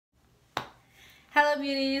Hello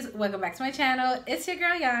beauties, welcome back to my channel. It's your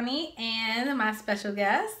girl Yanni and my special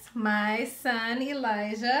guest, my son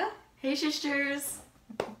Elijah. Hey sisters.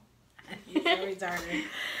 He's so retarded.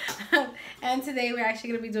 And today we're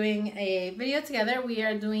actually going to be doing a video together. We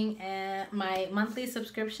are doing my monthly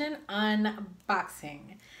subscription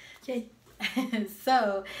unboxing. Yay.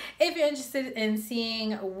 So if you're interested in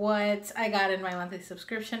seeing what I got in my monthly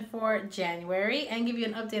subscription for January and give you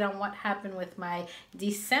an update on what happened with my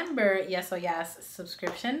December YesohYass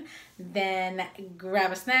subscription, then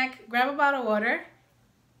grab a snack, grab a bottle of water,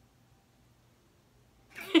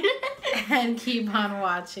 and keep on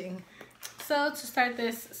watching. So to start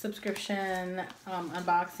this subscription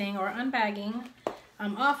unboxing or unbagging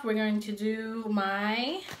off, we're going to do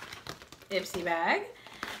my Ipsy bag.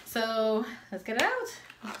 So let's get it out.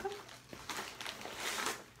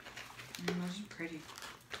 Those are pretty.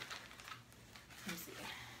 Let me see.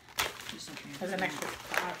 There's an extra.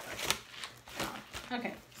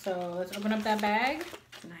 Okay, so let's open up that bag.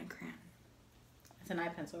 It's an eye crayon. It's an eye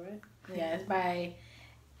pencil, right? Yeah, it's by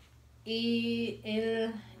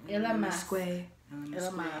Ilamasqua.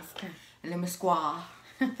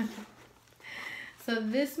 So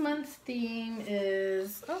this month's theme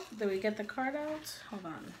is, oh, did we get the card out? Hold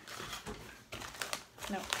on.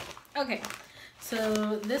 No. Okay.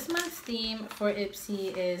 So this month's theme for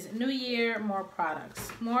Ipsy is New Year, more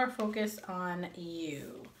products, more focus on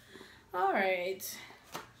you. All right.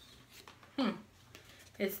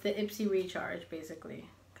 It's the Ipsy recharge basically,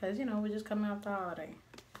 because you know we're just coming off the holiday.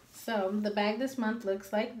 So the bag this month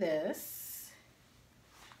looks like this.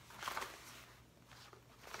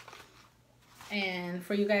 And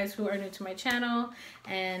for you guys who are new to my channel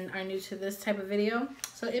and are new to this type of video,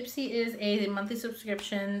 so Ipsy is a monthly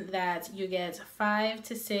subscription that you get 5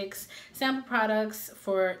 to 6 sample products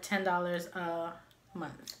for $10 a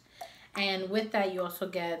month. And with that, you also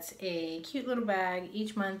get a cute little bag.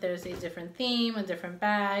 Each month there's a different theme, a different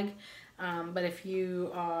bag. But if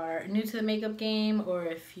you are new to the makeup game, or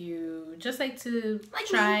if you just like to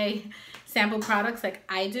try sample products like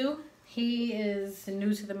I do, he is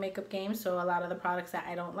new to the makeup game, so a lot of the products that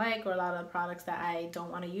I don't like or a lot of the products that I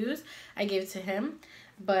don't want to use, I give to him.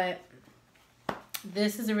 But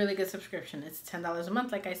this is a really good subscription. It's $10 a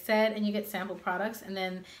month, like I said, and you get sample products. And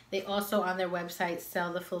then they also on their website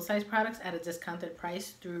sell the full-size products at a discounted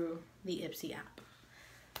price through the Ipsy app.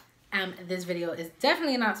 This video is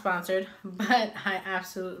definitely not sponsored, but I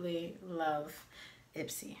absolutely love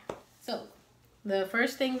Ipsy. So the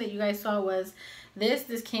first thing that you guys saw was this.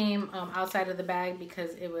 This came outside of the bag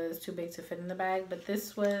because it was too big to fit in the bag. But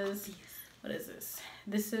this was, what is this?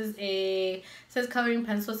 This is it says coloring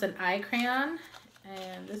pencil. It's an eye crayon.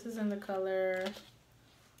 And this is in the color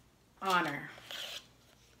Honor.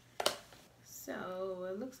 So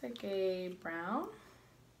it looks like a brown.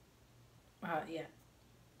 Yeah.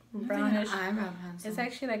 Brownish. Eyebrow pencil. It's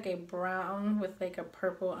actually like a brown with like a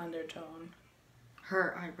purple undertone.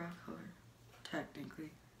 Her eyebrow color.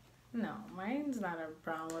 Technically. No, mine's not a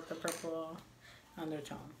brown with a purple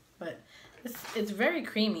undertone, but it's very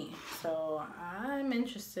creamy. So I'm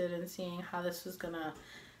interested in seeing how this is gonna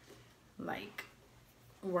like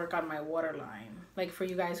work on my waterline. Like for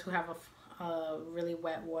you guys who have a really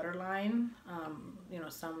wet waterline, you know,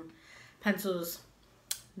 some pencils,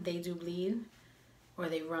 they do bleed or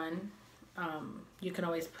they run. You can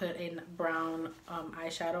always put a brown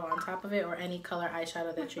eyeshadow on top of it, or any color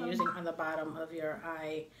eyeshadow that you're using on the bottom of your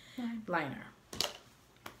eye liner.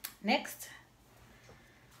 Next,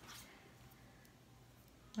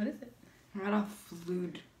 what is it? I got a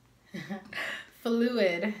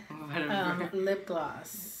fluid lip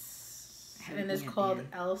gloss, and it's called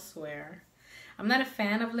Elsewhere. I'm not a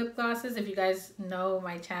fan of lip glosses. If you guys know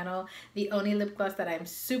my channel, the only lip gloss that I'm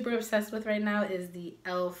super obsessed with right now is the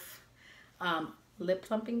e.l.f. Lip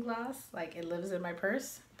plumping gloss. Like, it lives in my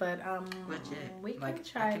purse, but legit. We can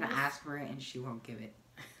try. I can ask for it and she won't give it,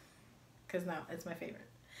 because no, it's my favorite.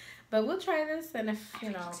 But we'll try this, and if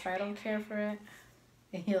you know, if I don't care for it,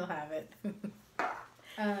 he'll have it.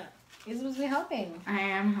 You're supposed to be helping. I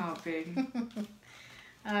am helping.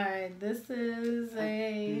 All right, this is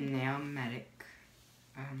a nail medic.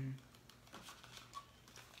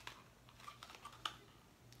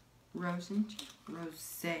 Rose,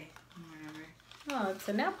 whatever. Oh, it's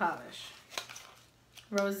a nail polish.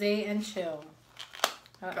 Rose and Chill.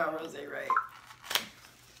 Got rose right.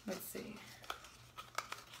 Let's see.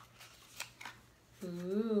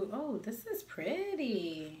 Ooh, oh, this is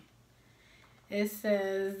pretty. It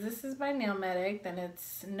says, this is by Nail Medic. Then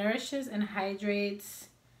it's nourishes and hydrates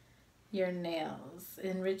your nails,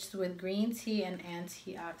 enriched with green tea and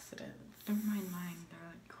antioxidants. Don't mind mine. They're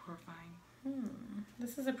like horrifying.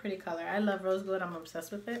 This is a pretty color. I love rose gold. I'm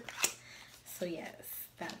obsessed with it. So yes,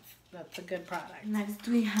 that's a good product. Next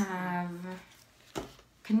we have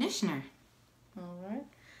conditioner. All right.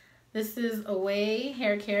 This is Away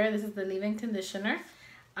Hair Care. This is the leave-in conditioner.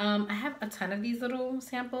 I have a ton of these little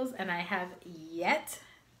samples, and I have yet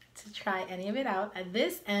to try any of it out.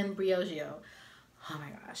 This and Briogeo. Oh my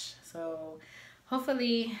gosh. So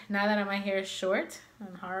hopefully, now that my hair is short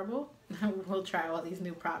and horrible, we'll try all these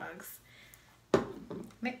new products.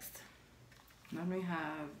 Next. Then we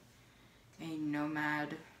have a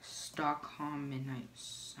Nomad Stockholm Midnight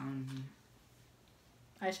Sun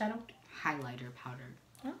Eyeshadow? highlighter powder.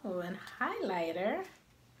 Oh, and highlighter.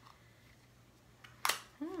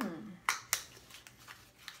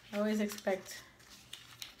 I always expect...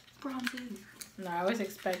 Bronzy. No, I always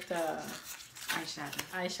expect Eyeshadow.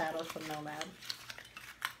 eyeshadows from Nomad.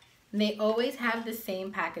 And they always have the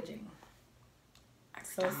same packaging.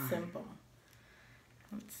 So simple.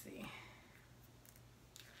 Let's see.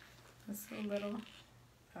 That's a little...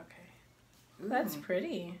 Okay. Ooh. That's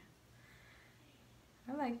pretty.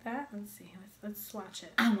 I like that. Let's see. Let's swatch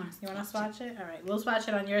it. I want to. You want to swatch it? All right. We'll swatch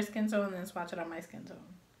it on your skin tone and then swatch it on my skin tone.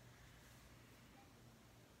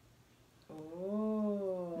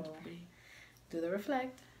 Oh. Do the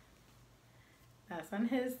reflect. That's on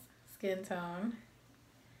his skin tone.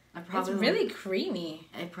 It's really creamy.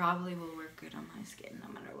 It probably will work good on my skin no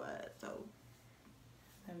matter what. So.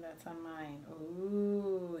 And that's on mine.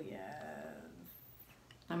 Ooh, yes.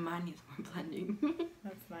 And mine needs more blending.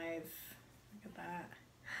 That's nice. Look at that.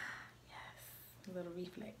 Yes. A little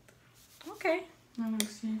reflect. Okay. No,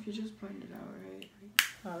 see if you just blend it out, right?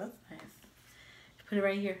 Oh, that's nice. Put it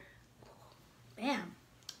right here. Bam.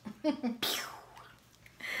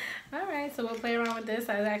 Alright, so we'll play around with this.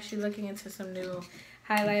 I was actually looking into some new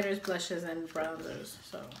highlighters, blushes, and bronzers.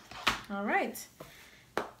 So, alright.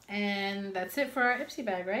 And that's it for our Ipsy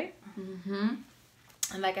bag, right? Mm-hmm.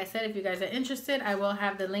 And like I said, if you guys are interested, I will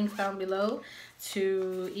have the links down below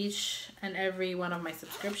to each and every one of my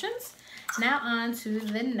subscriptions. Now on to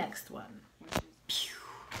the next one.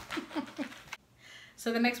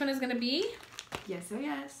 So the next one is going to be...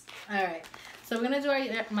 YesohYass. Alright. So we're going to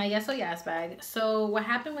do my YesohYass bag. So what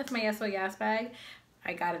happened with my YesohYass bag,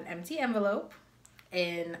 I got an empty envelope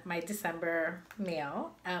in my December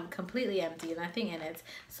mail, completely empty, nothing in it.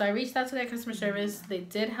 So I reached out to their customer service. They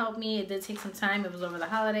did help me. It did take some time. It was over the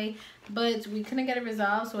holiday, but we couldn't get it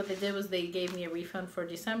resolved. So what they did was they gave me a refund for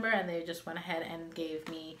December, and they just went ahead and gave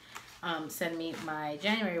me, send me my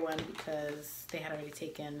January one because they had already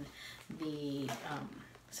taken the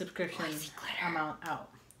subscription amount out.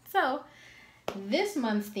 So this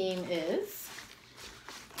month's theme is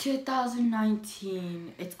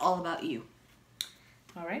 2019. It's all about you.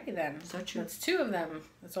 Alrighty then. So true. That's two of them.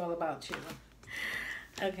 It's all about you.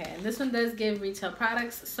 Okay, and this one does give retail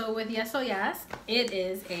products. So with YesohYass, it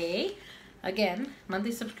is a, again,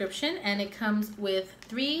 monthly subscription, and it comes with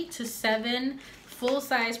 3 to 7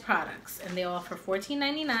 full-size products, and they offer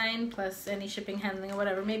 $14.99 plus any shipping, handling, or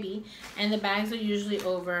whatever it may be. And the bags are usually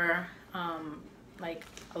over like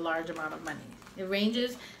a large amount of money. It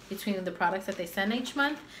ranges between the products that they send each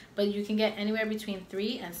month, but you can get anywhere between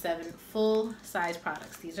 3 and 7 full-size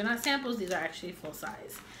products. These are not samples, these are actually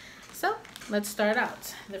full-size. So, let's start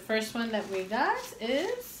out. The first one that we got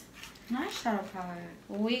is... an eyeshadow palette.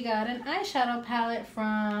 We got an eyeshadow palette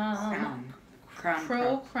from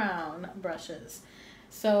Crown brushes.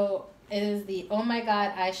 So, it is the Oh My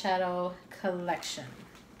God eyeshadow collection.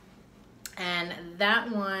 And that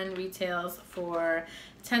one retails for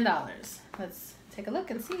 $10. Let's take a look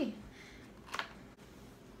and see.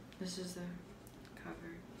 This is the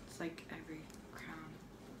cover. It's like every Crown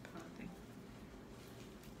palette thing.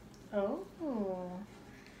 Oh,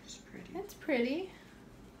 It's pretty. that's pretty.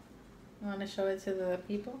 You want to show it to the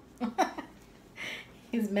people?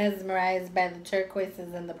 He's mesmerized by the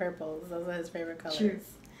turquoises and the purples. Those are his favorite colors. True.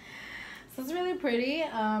 So it's really pretty.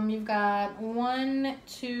 You've got 1,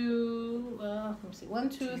 2, let me see, 1,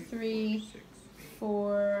 2, 3, 6,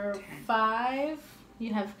 4, 5.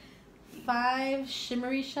 You have 5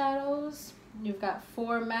 shimmery shadows. You've got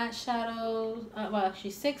 4 matte shadows. Well,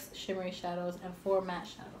 actually 6 shimmery shadows and 4 matte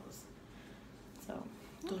shadows. So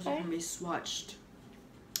those are gonna be swatched.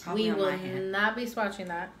 We will not be swatching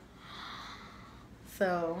that.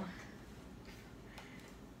 So,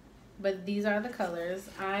 but these are the colors.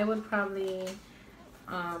 I would probably,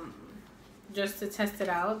 just to test it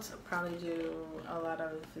out, probably do a lot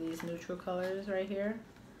of these neutral colors right here.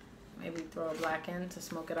 Maybe throw a black in to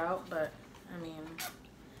smoke it out, but I mean,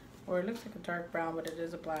 or it looks like a dark brown, but it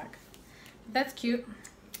is a black. But that's cute.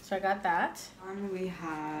 So I got that. And we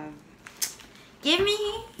have... Give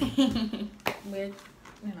me!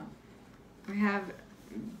 you know. We have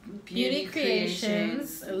Beauty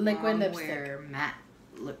Creations liquid lipstick. Matte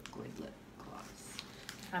liquid lip gloss.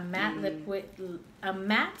 A matte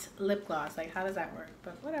lip gloss. Like, how does that work?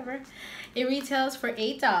 But whatever. It retails for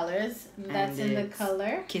 $8. That's in the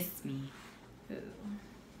color Kiss Me. Ooh,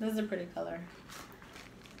 this is a pretty color.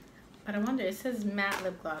 But I wonder. It says matte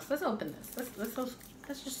lip gloss. Let's open this.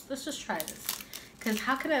 Let's just try this. Cause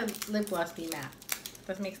how could a lip gloss be matte?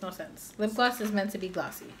 That makes no sense. Lip gloss is meant to be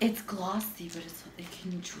glossy. It's glossy, but it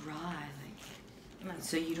can dry, No.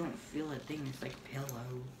 so you don't feel a thing. It's like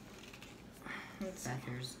pillow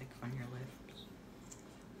feathers, like on your lips.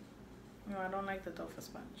 No, I don't like the doe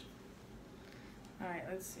sponge. All right,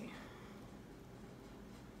 let's see.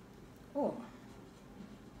 Oh,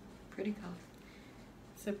 Pretty color.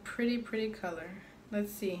 it's a pretty color.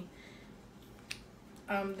 Let's see.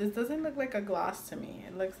 This doesn't look like a gloss to me.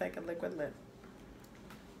 It looks like a liquid lip.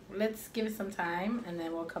 Let's give it some time and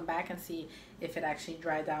then we'll come back and see if it actually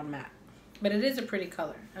dried down matte. But it is a pretty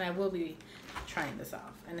color and I will be trying this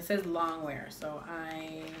off. And it says long wear, so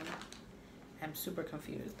I am super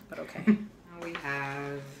confused, but okay. Now we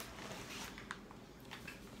have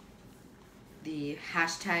the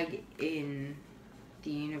hashtag in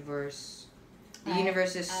the universe. The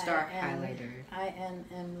universe's star highlighter.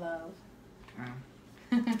 INM love. Oh.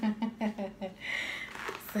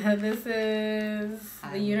 So this is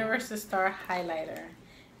the Universe's Star Highlighter.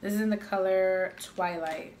 This is in the color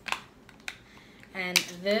Twilight. And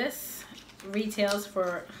this retails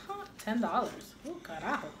for $10. Oh,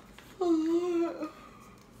 carajo.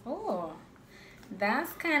 Oh,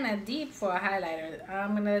 that's kind of deep for a highlighter.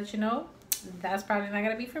 I'm going to let you know, that's probably not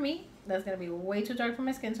going to be for me. That's going to be way too dark for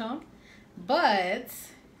my skin tone. But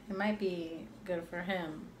it might be good for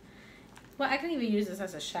him. Well, I can even use this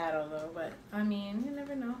as a shadow though, but I mean, you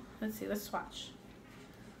never know. Let's see, let's swatch.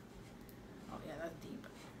 Oh yeah, that's deep.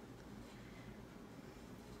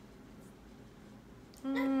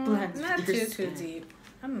 Not too deep.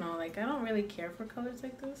 I don't know, like I don't really care for colors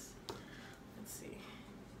like this. Let's see.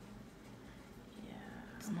 Yeah.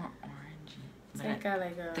 It's more orangey. It's like got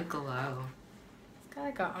like a the glow. It's got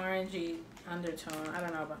like an orangey undertone. I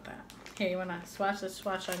don't know about that. Here, you wanna swatch? Let's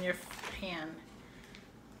swatch on your hand.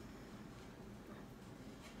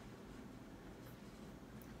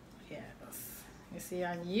 You see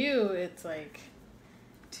on you, it's like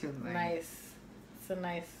too nice. It's a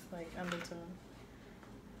nice like undertone.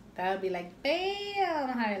 That would be like bam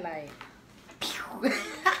highlight.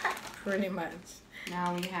 Pretty much.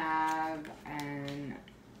 Now we have an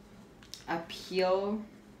Appeal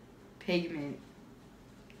pigment.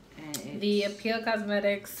 And the Appeal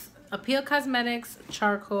Cosmetics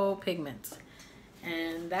charcoal pigment.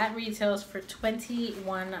 And that retails for $21.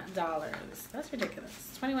 That's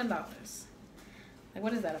ridiculous. $21. Like,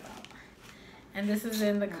 what is that about? And this is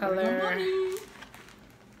in the color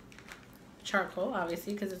charcoal,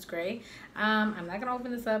 obviously, because it's gray. I'm not going to open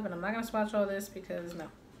this up, and I'm not going to swatch all this because, no.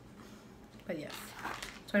 But, yes,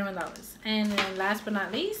 $21. And then last but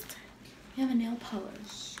not least, we have a nail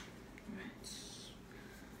polish.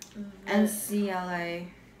 NCLA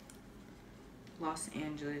Los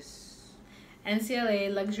Angeles.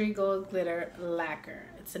 NCLA Luxury Gold Glitter Lacquer.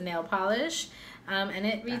 It's a nail polish. And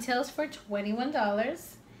it retails for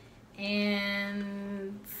 $21.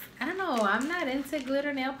 And I don't know, I'm not into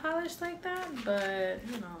glitter nail polish like that, but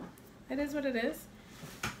you know, it is what it is.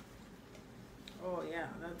 Oh yeah,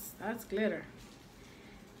 that's glitter.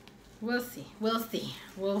 We'll see. We'll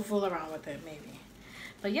fool around with it maybe.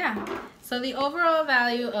 But yeah, so the overall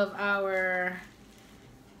value of our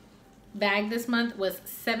bag this month was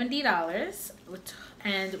 $70,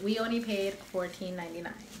 and we only paid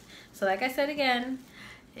 $14.99. So like I said again,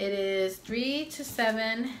 it is 3 to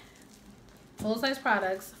 7 full-size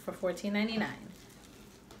products for $14.99.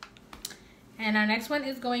 And our next one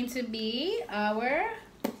is going to be our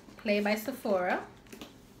By Sephora.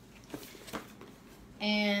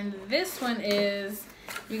 And this one is,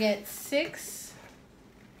 you get 6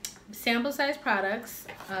 sample size products,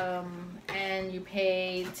 and you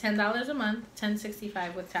pay $10 a month,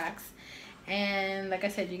 $10.65 with tax. And like I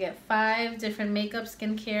said, you get 5 different makeup,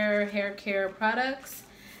 skincare, hair care products,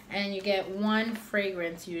 and you get 1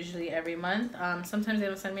 fragrance usually every month. Sometimes they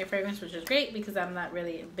don't send me a fragrance, which is great because I'm not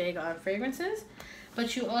really big on fragrances.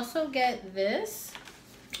 But you also get this,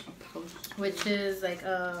 which is like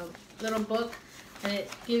a little book, and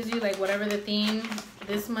it gives you like whatever the theme.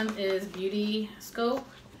 This month is beauty scope,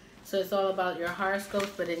 so it's all about your horoscope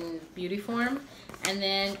but in beauty form. And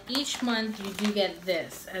then each month you do get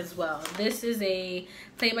this as well. This is a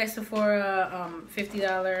By Sephora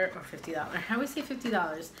 $50 or $50. How do we say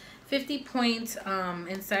 $50? 50 point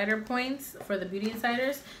insider points for the beauty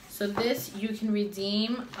insiders. So this you can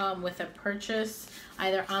redeem with a purchase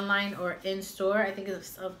either online or in store. I think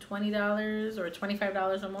it's of $20 or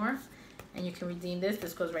 $25 or more, and you can redeem this.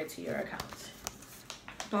 This goes right to your account.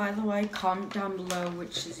 By the way, comment down below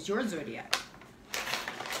which is your zodiac.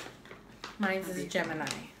 Mine is Gemini.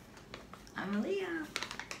 I'm a Leo.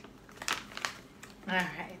 All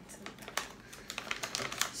right.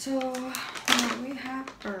 So what we have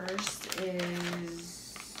first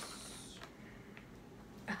is,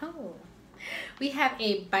 oh, we have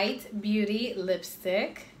a Bite Beauty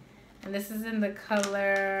lipstick, and this is in the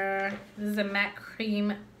color, this is a matte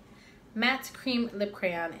cream lip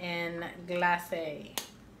crayon in Glacé.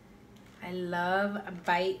 I love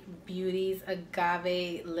Bite Beauty's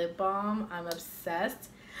Agave lip balm. I'm obsessed.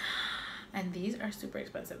 And these are super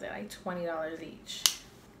expensive. They're like $20 each.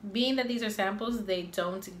 Being that these are samples, they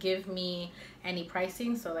don't give me any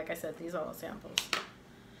pricing. So like I said, these are all samples.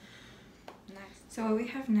 Next. So what we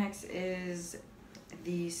have next is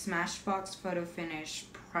the Smashbox Photo Finish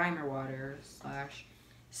Primer Water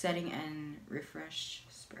 / Setting and Refresh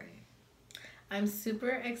Spray. I'm super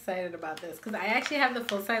excited about this because I actually have the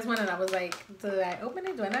full-size one, and I was like, do I open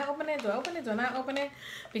it? Do I not open it? Do I open it? Do I not open it?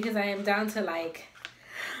 Because I am down to like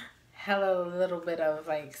hella little bit of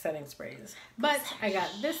like setting sprays. But I got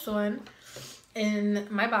this one in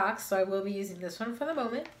my box, so I will be using this one for the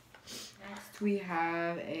moment. Next we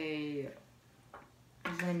have a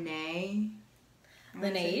Laneige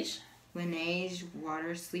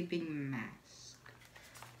Water Sleeping Mask.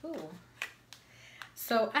 Ooh.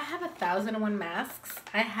 So I have 1,001 masks.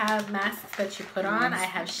 I have masks that you put on. I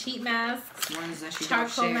have sheet masks, ones that you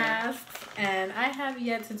charcoal don't share. masks, and I have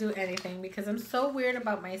yet to do anything because I'm so weird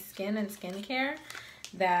about my skin and skincare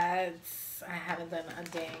that I haven't done a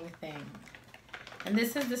dang thing. And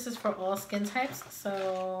this is for all skin types.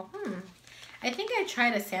 So I think I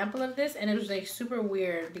tried a sample of this and it was like super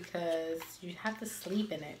weird because you have to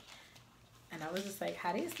sleep in it. And I was just like,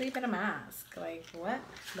 how do you sleep in a mask? Like what?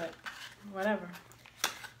 But whatever.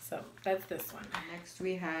 So that's this one. Next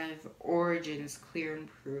we have Origins Clear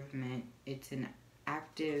Improvement. It's an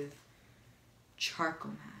active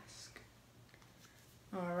charcoal mask.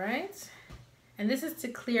 All right. And this is to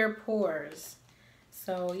clear pores.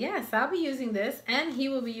 So yes, I'll be using this, and he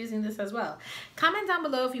will be using this as well. Comment down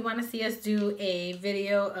below if you want to see us do a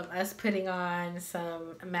video of us putting on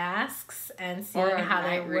some masks and seeing how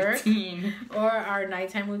they work. Or our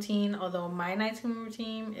nighttime routine, although my nighttime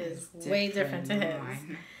routine is way different to his.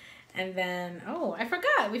 Mine. And then, oh, I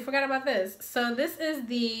forgot. We forgot about this. So this is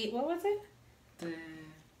the, what was it?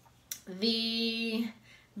 The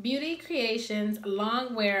Beauty Creations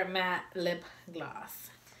Long Wear Matte Lip Gloss.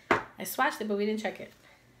 I swatched it, but we didn't check it.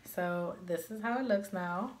 So this is how it looks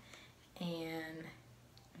now. And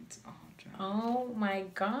it's all dry. Oh my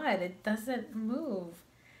God, it doesn't move.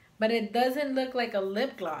 But it doesn't look like a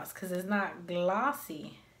lip gloss because it's not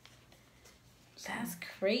glossy. That's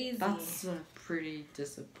crazy. That's a pretty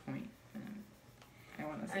disappointment. I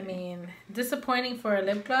want to say. I mean, disappointing for a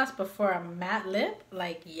lip gloss, but for a matte lip,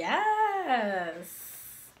 like, yes.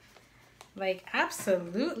 Like,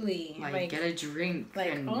 absolutely. Like get a drink.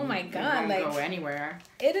 Like, and oh my God. Like, Like, go anywhere.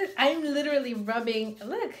 It is. I'm literally rubbing.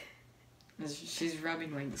 Look. She's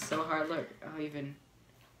rubbing like so hard. Look. Oh, even.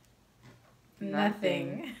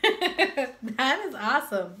 Nothing. That is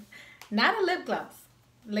awesome. Not a lip gloss.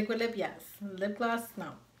 Liquid lip, yes. Lip gloss,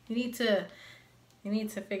 no. You need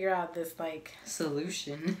to figure out this like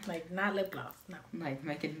solution. Like not lip gloss, no. Like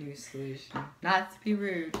make a new solution. Not to be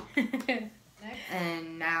rude.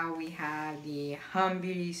 And now we have the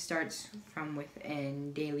Beauty Starts From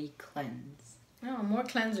Within Daily Cleanse. Oh, more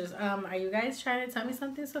cleansers. Are you guys trying to tell me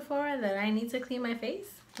something, Sephora, that I need to clean my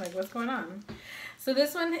face? Like, what's going on? So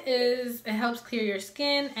this one it helps clear your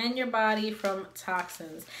skin and your body from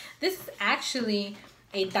toxins. This is actually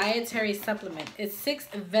a dietary supplement. It's 6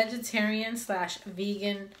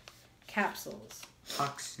 vegetarian/vegan capsules.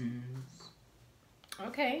 Toxins.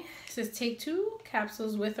 Okay, it says take 2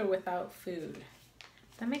 capsules with or without food.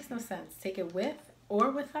 That makes no sense. Take it with or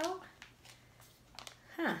without?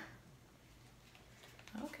 Huh.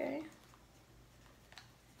 Okay.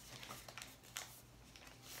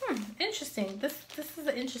 Interesting. This is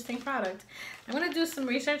an interesting product. I'm gonna do some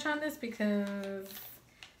research on this because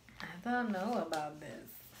I don't know about this.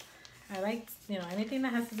 I like, you know, anything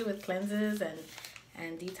that has to do with cleanses and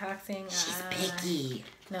detoxing. She's picky.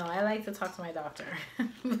 No, I like to talk to my doctor.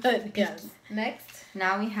 But yes. Next.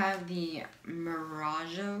 Now we have the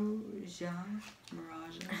Mirage,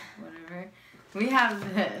 whatever. We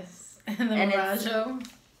have this. The Mirage.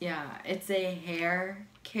 Yeah, it's a hair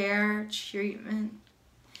care treatment.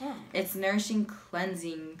 Oh. It's nourishing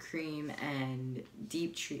cleansing cream and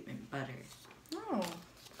deep treatment butter. Oh,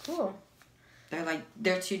 cool.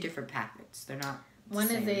 They're two different packets. They're not. One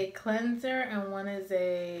is a cleanser and one is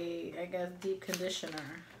a, I guess, deep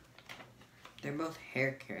conditioner. They're both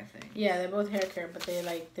hair care things. Yeah, they're both hair care, but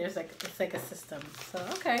it's like a system. So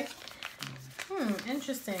okay.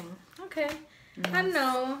 Interesting. Okay. Yes. I don't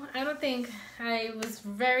know. I don't think I was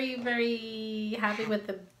very, very happy with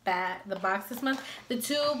the box this month. The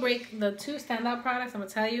two standout products I'm gonna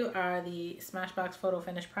tell you are the Smashbox Photo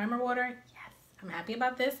Finish Primer Water. Yes, I'm happy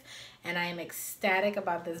about this, and I am ecstatic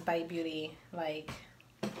about this By Beauty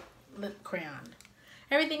lip crayon.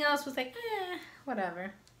 Everything else was like,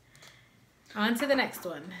 whatever. On to the next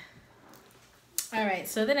one. All right,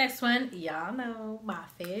 so the next one, y'all know my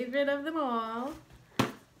favorite of them all.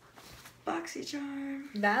 Boxy Charm.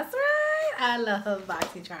 That's right. I love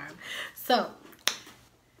Boxy Charm. So,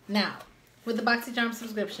 now, with the Boxy Charm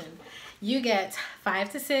subscription, you get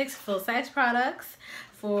 5 to 6 full-size products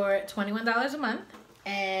for $21 a month.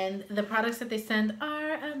 And the products that they send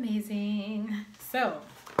are amazing. So,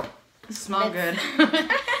 smell good.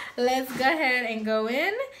 Let's go ahead and go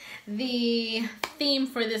in. The theme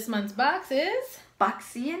for this month's box is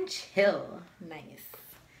Boxy and Chill. Nice.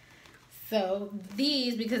 So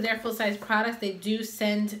these, because they're full-size products, they do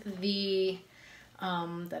send the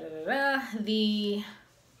the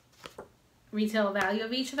retail value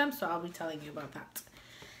of each of them. So I'll be telling you about that.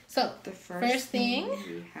 So the first thing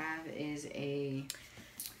we have is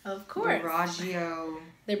of course,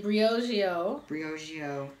 the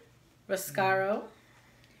Briogeo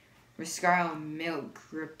Riscaro Milk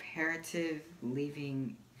Reparative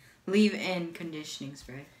Leave-In Conditioning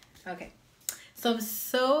Spray. Okay. So I'm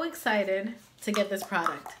so excited to get this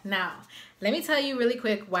product. Now, let me tell you really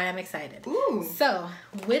quick why I'm excited. Ooh. So,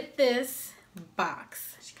 with this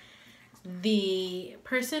box, the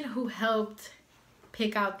person who helped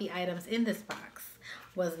pick out the items in this box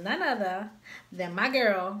was none other than my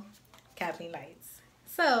girl, Kathleen Lights.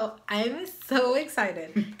 So, I'm so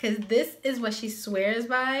excited because this is what she swears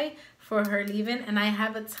by for her leave-in, and I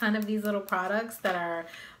have a ton of these little products that are,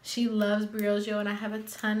 she loves Briogeo, and I have a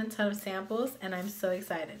ton of samples, and I'm so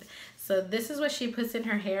excited. So this is what she puts in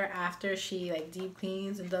her hair after she deep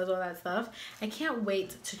cleans and does all that stuff. I can't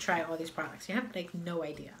wait to try all these products. You have no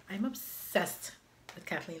idea. I'm obsessed with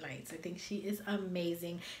Kathleen Lights. I think she is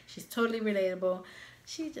amazing. She's totally relatable.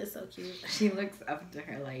 She's just so cute. She looks up to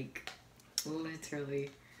her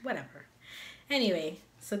literally. Whatever. Anyway,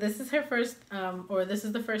 so this is her first, this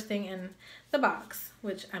is the first thing in the box,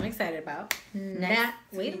 which I'm excited about.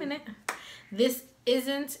 Wait a minute. This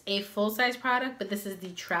isn't a full-size product, but this is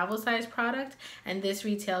the travel-size product, and this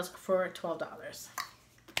retails for $12.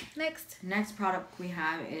 Next product we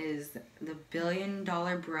have is the $1 Billion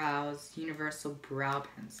Brows Universal Brow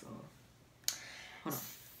Pencil. Hold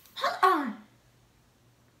on.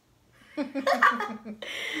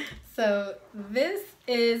 So this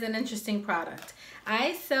is an interesting product.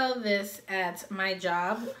 I sell this at my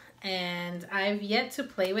job, and I've yet to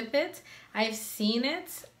play with it. I've seen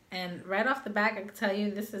it, and right off the back, I can tell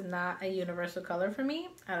you this is not a universal color for me.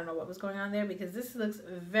 I don't know what was going on there because this looks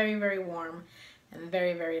very, very warm and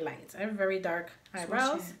very, very light. I have very dark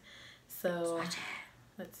eyebrows. So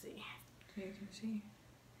let's see. So you can see.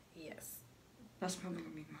 Yes. That's probably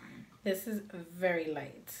gonna be mine. This is very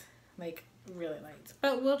light, really light.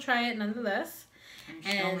 But we'll try it nonetheless.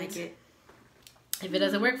 And like it. If it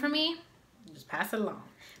doesn't work for me, just pass it along.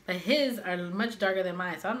 But his are much darker than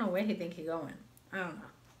mine, so I don't know where he think he's going. I don't know.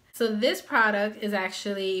 So this product is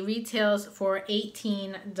actually retails for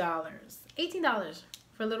 $18. $18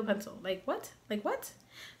 for a little pencil. What? What?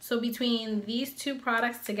 So between these two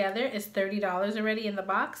products together is $30 already in the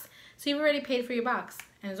box. So you've already paid for your box,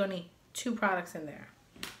 and there's only 2 products in there.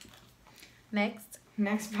 Next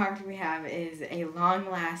product we have is a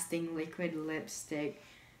long-lasting liquid lipstick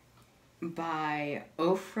by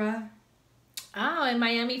Ofra. Oh, and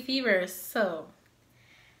Miami Fever. So,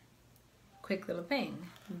 quick little thing.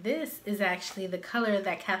 This is actually the color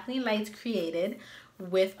that Kathleen Lights created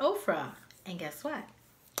with Ofra. And guess what?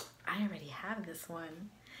 I already have this one.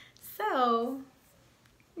 So,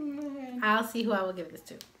 I'll see who I will give this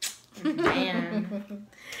to. Man.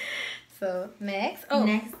 So next,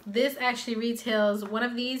 this actually retails, one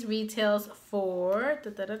of these retails for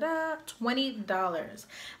 $20.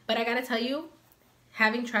 But I gotta tell you,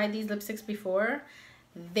 having tried these lipsticks before,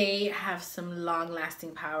 they have some long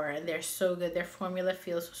lasting power and they're so good. Their formula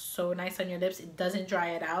feels so nice on your lips. It doesn't dry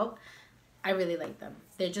it out. I really like them.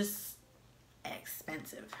 They're just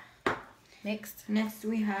expensive. Next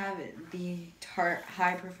we have the Tarte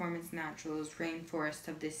High Performance Naturals Rainforest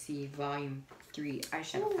of the Sea Volume 3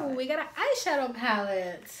 eyeshadow palette. We got an eyeshadow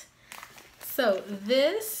palette. So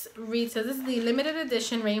this retails, this is the limited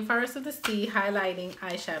edition Rainforest of the Sea highlighting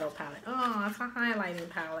eyeshadow palette. Oh, it's a highlighting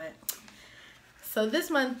palette. So this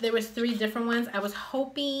month there was 3 different ones. I was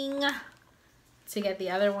hoping to get the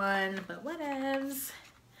other one, but whatevs.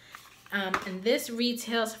 And this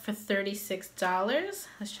retails for $36.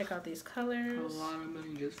 Let's check out these colors. A lot of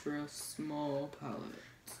money just for a small palette.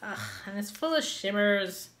 Ugh, and it's full of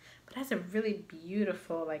shimmers, but it has a really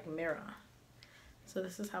beautiful like mirror. So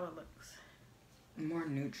this is how it looks. More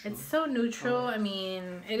neutral. It's so neutral. I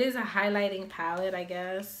mean, it is a highlighting palette, I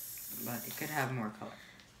guess. But it could have more color.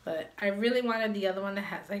 But I really wanted the other one that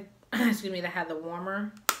has like, excuse me, that had the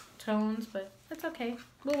warmer tones, but that's okay.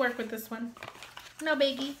 We'll work with this one. No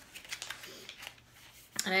biggie.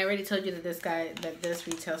 And I already told you that this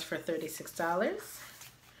retails for $36.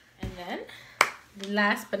 And then,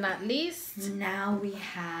 last but not least, now we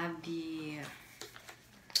have the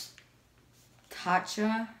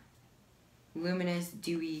Tatcha Luminous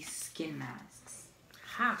Dewy Skin Masks.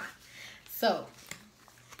 Ha! So,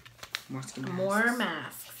 more skin masks. More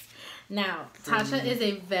masks. Now, Tatcha is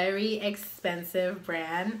a very expensive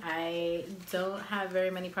brand. I don't have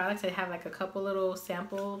very many products. I have like a couple little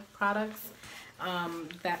sample products.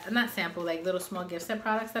 Not sample, like little small gift set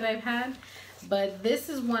products that I've had. But this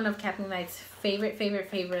is one of Captain Knight's favorite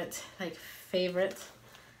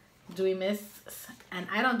dewy mists. And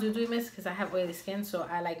I don't do dewy mists because I have oily skin, so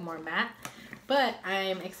I like more matte. But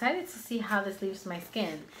I'm excited to see how this leaves my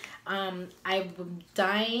skin. I'm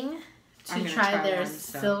dying to try their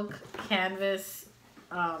silk canvas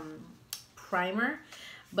primer,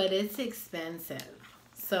 but it's expensive.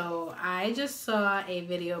 So I just saw a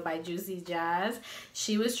video by YesohYass.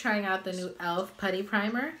 She was trying out the new e.l.f. putty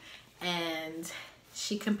primer, and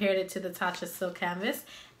she compared it to the Tatcha silk canvas,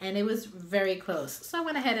 and it was very close. So I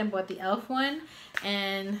went ahead and bought the e.l.f. one,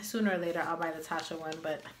 and sooner or later I'll buy the Tatcha one.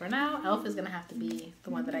 But for now, e.l.f. is gonna have to be the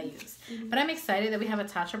one that I use. But I'm excited that we have a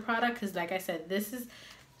Tatcha product because, like I said, this is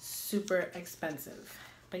super expensive.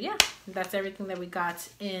 But yeah, that's everything that we got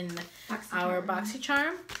in our Boxy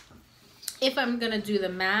charm. If I'm gonna do the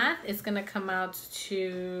math, it's gonna come out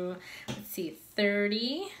to, let's see,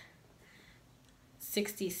 30,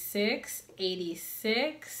 66,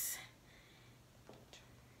 86,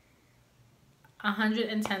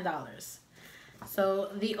 $110. So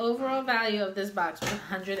the overall value of this box was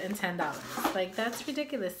 $110. Like, that's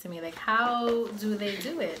ridiculous to me. Like, how do they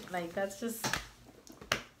do it? Like, that's just,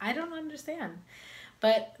 I don't understand.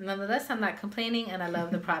 But nonetheless, I'm not complaining, and I love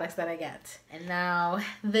the products that I get. And now,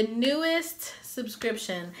 the newest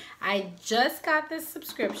subscription. I just got this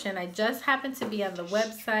subscription. I just happened to be on the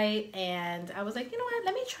website, and I was like, you know what?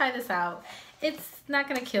 Let me try this out. It's not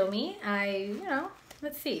going to kill me.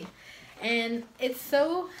 Let's see. And it's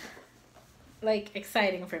so, like,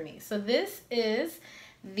 exciting for me. So this is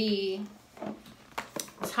the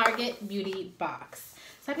Target Beauty box.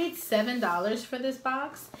 So I paid $7 for this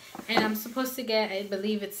box, and I'm supposed to get, I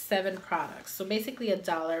believe it's 7 products. So basically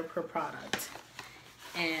 $1 per product.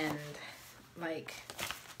 And like,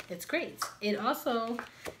 it's great. It also,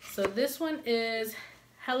 so this one is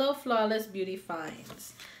Hello Flawless Beauty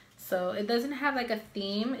Finds. So it doesn't have like a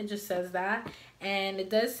theme, it just says that. And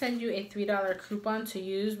it does send you a $3 coupon to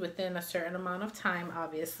use within a certain amount of time,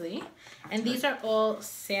 obviously. And these are all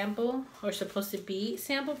sample, or supposed to be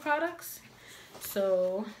sample products.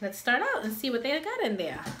 So let's start out and see what they got in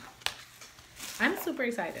there. I'm super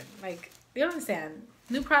excited. Like, you don't understand.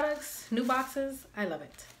 New products, new boxes. I love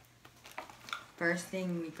it. First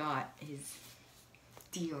thing we got is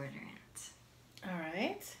deodorant. All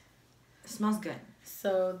right. It smells good.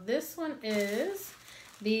 So this one is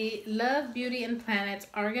the Love Beauty and Planet's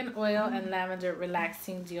Argan Oil and Lavender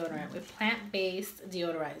Relaxing Deodorant with plant-based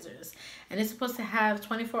deodorizers. And it's supposed to have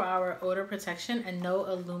 24-hour odor protection and no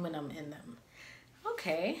aluminum in them.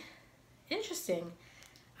 Okay, interesting.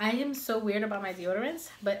 I am so weird about my deodorants,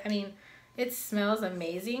 but I mean, it smells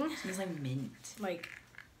amazing. It smells like mint. Like,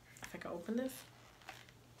 if I can open this.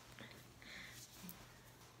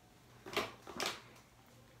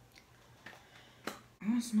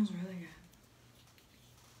 Oh, it smells really good.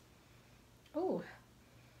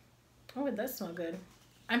 Oh, it does smell good.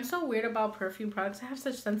 I'm so weird about perfume products. I have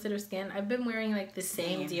such sensitive skin. I've been wearing like the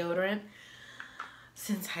same deodorant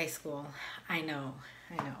since high school. I know.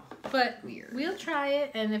 But weird. We'll try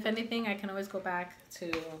it, and if anything, I can always go back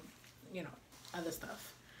to, other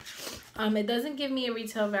stuff. It doesn't give me a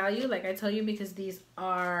retail value, like I told you, because these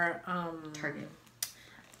are Target.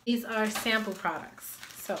 These are sample products.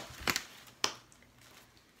 So,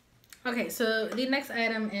 okay, so the next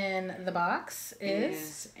item in the box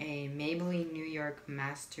is a Maybelline New York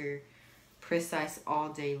Master Precise All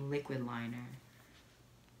Day Liquid Liner.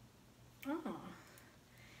 Oh.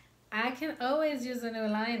 I can always use a new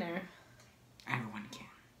liner. Everyone can.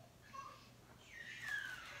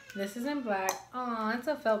 This is in black. Oh, it's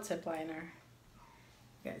a felt tip liner.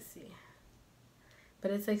 You guys see.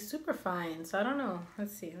 But it's like super fine, so I don't know.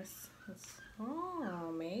 Let's see. Let's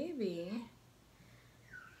oh, maybe.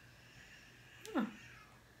 Huh.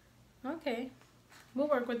 Okay. We'll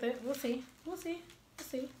work with it. We'll see. We'll see. We'll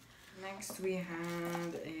see. Next we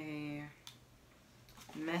have a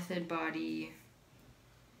Method Body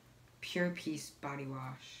Pure Peace Body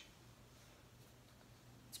Wash.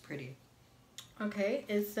 It's pretty. Okay,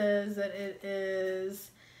 it says that it is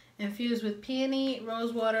infused with peony,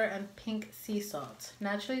 rose water, and pink sea salt.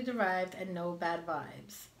 Naturally derived and no bad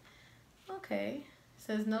vibes. Okay. It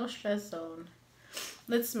says no stress zone.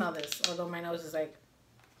 Let's smell this, although my nose is like...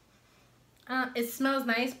 it smells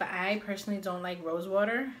nice, but I personally don't like rose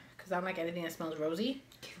water because I don't like anything that smells rosy.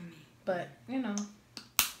 Give me. But, you know,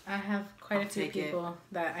 I have quite I'll a few take people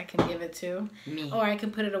that I can give it to. Me. Or I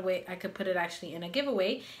can put it away. I could put it actually in a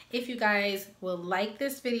giveaway. If you guys will like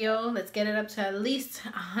this video, let's get it up to at least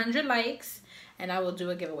 100 likes and I will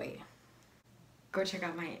do a giveaway. Go check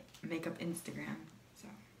out my makeup Instagram. So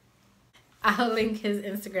I'll link his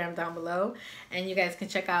Instagram down below and you guys can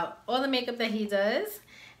check out all the makeup that he does.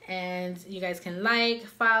 And you guys can like,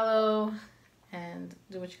 follow, and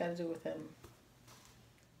do what you gotta do with him.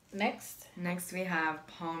 Next we have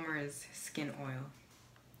Palmer's Skin Oil.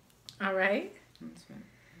 All right.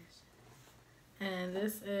 And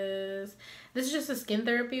this is just a skin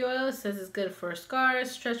therapy oil. It says it's good for scars,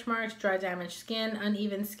 stretch marks, dry damaged skin,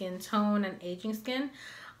 uneven skin tone, and aging skin.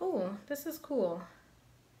 Oh, this is cool.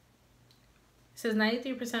 It says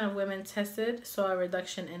 93% of women tested saw a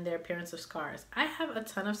reduction in their appearance of scars. I have a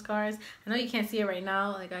ton of scars. I know you can't see it right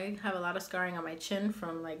now. Like, I have a lot of scarring on my chin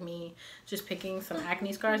from like me just picking some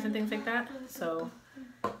acne scars and things like that. So,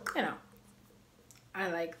 you know, I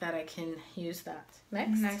like that I can use that.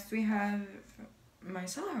 Next we have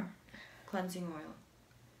Micellar Cleansing Oil.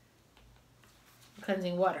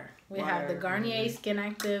 Cleansing water. We have the Garnier Skin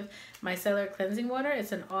Active Micellar Cleansing Water.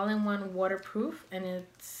 It's an all-in-one waterproof, and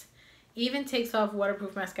it's even takes off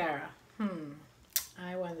waterproof mascara.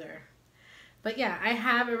 I wonder. But yeah, I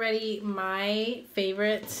have already my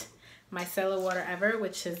favorite micellar water ever,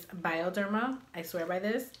 which is Bioderma. I swear by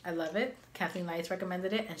this. I love it. Kathleen Lights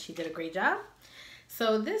recommended it and she did a great job.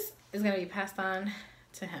 So this is going to be passed on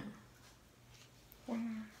to him.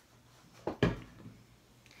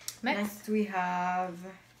 Next we have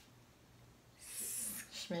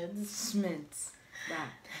Schmidt's.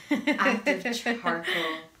 That active charcoal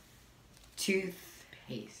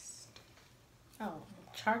toothpaste. Oh,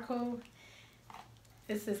 charcoal.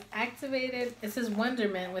 This is activated. It says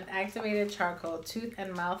Wonderment with activated charcoal tooth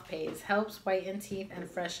and mouth paste. Helps whiten teeth and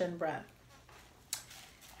freshen breath.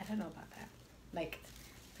 I don't know about that. Like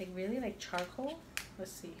really, like charcoal?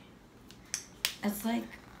 Let's see. It's like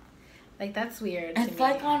that's weird. It's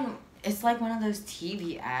like it's like one of those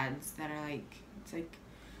TV ads that are like, it's like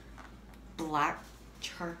black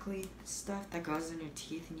charcoaly stuff that goes in your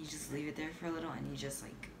teeth and you just leave it there for a little and you just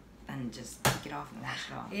like, and just take it off and wash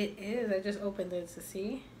it off. It is. I just opened it to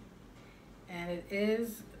see. And it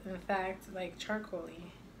is, in fact, like charcoaly.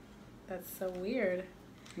 That's so weird.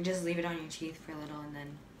 You just leave it on your teeth for a little and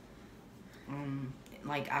then,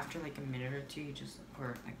 like after like a minute or two, you just,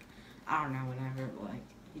 or like, I don't know, whatever, but like,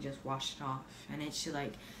 you just wash it off and it should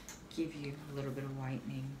like give you a little bit of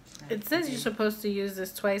whitening. It says you're supposed to use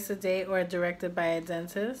this twice a day or directed by a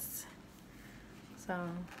dentist. So,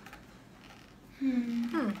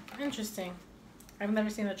 interesting. I've never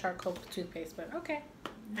seen a charcoal toothpaste, but okay.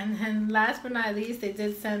 And then last but not least, they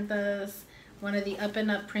did send us one of the Up and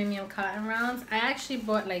Up premium cotton rounds. I actually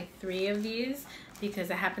bought like 3 of these because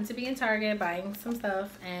I happened to be in Target buying some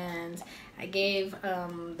stuff, and I gave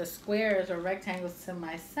the squares or rectangles to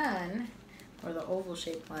my son, or the oval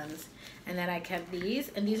shaped ones, and then I kept these,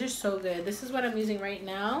 and these are so good. This is what I'm using right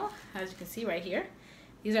now, as you can see right here.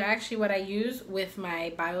 These are actually what I use with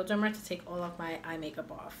my Bioderma to take all of my eye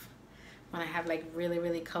makeup off. When I have like really,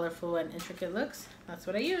 really colorful and intricate looks, that's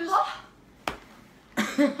what I use.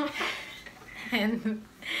 And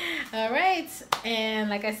all right, and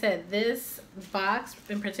like I said, this box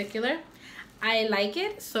in particular, I like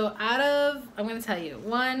it. So out of, I'm gonna tell you,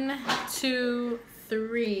 1, 2,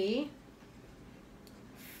 3,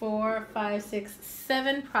 4, 5, 6,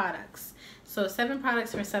 7 products. So 7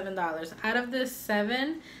 products for $7. Out of this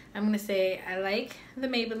 7, I'm gonna say I like the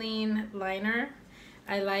Maybelline liner.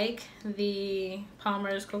 I like the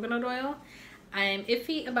Palmer's coconut oil. I'm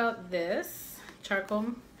iffy about this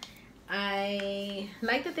charcoal. I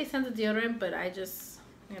like that they sent the deodorant, but I just,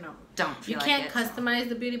 you know, you can't customize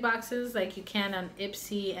the beauty boxes like you can on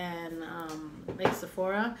Ipsy and like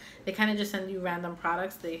Sephora. They kind of just send you random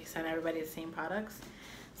products. They send everybody the same products.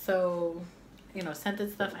 So, you know,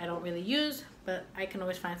 scented stuff I don't really use, but I can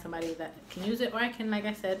always find somebody that can use it, or I can, like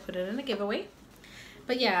I said, put it in a giveaway.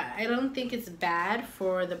 But yeah, I don't think it's bad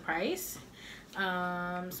for the price.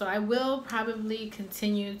 So I will probably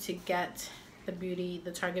continue to get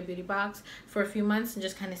the Target beauty box for a few months and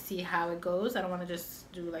just kind of see how it goes. I don't want to just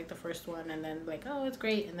do like the first one and then like, oh, it's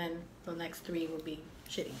great, and then the next 3 will be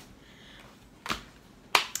shitty.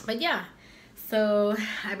 But yeah, so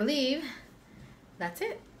I believe that's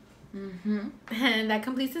it. And that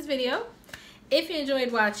completes this video. If you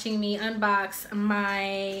enjoyed watching me unbox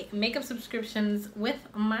my makeup subscriptions with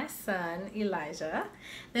my son Elijah,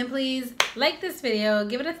 then please like this video,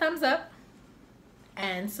 give it a thumbs up,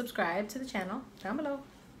 and subscribe to the channel down below.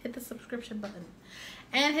 Hit the subscription button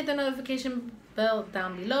and hit the notification bell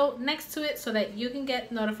down below next to it so that you can get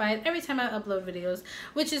notified every time I upload videos,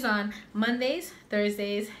 which is on Mondays,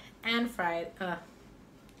 Thursdays, and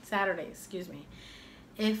Saturdays, excuse me,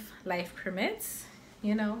 if life permits.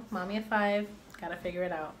 You know, mommy of 5, gotta figure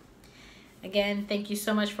it out. Again, thank you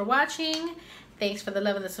so much for watching. Thanks for the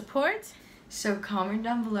love and the support. So comment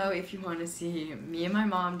down below if you want to see me and my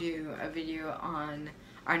mom do a video on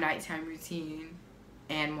our nighttime routine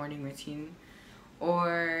and morning routine,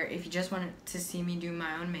 or if you just want to see me do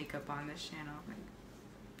my own makeup on this channel.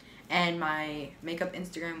 And my makeup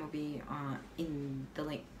Instagram will be in the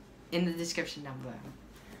link in the description down below.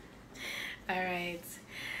 All right.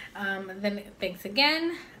 Then thanks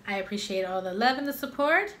again. I appreciate all the love and the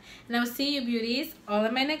support, and I will see you beauties all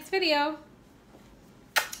in my next video.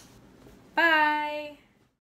 Bye.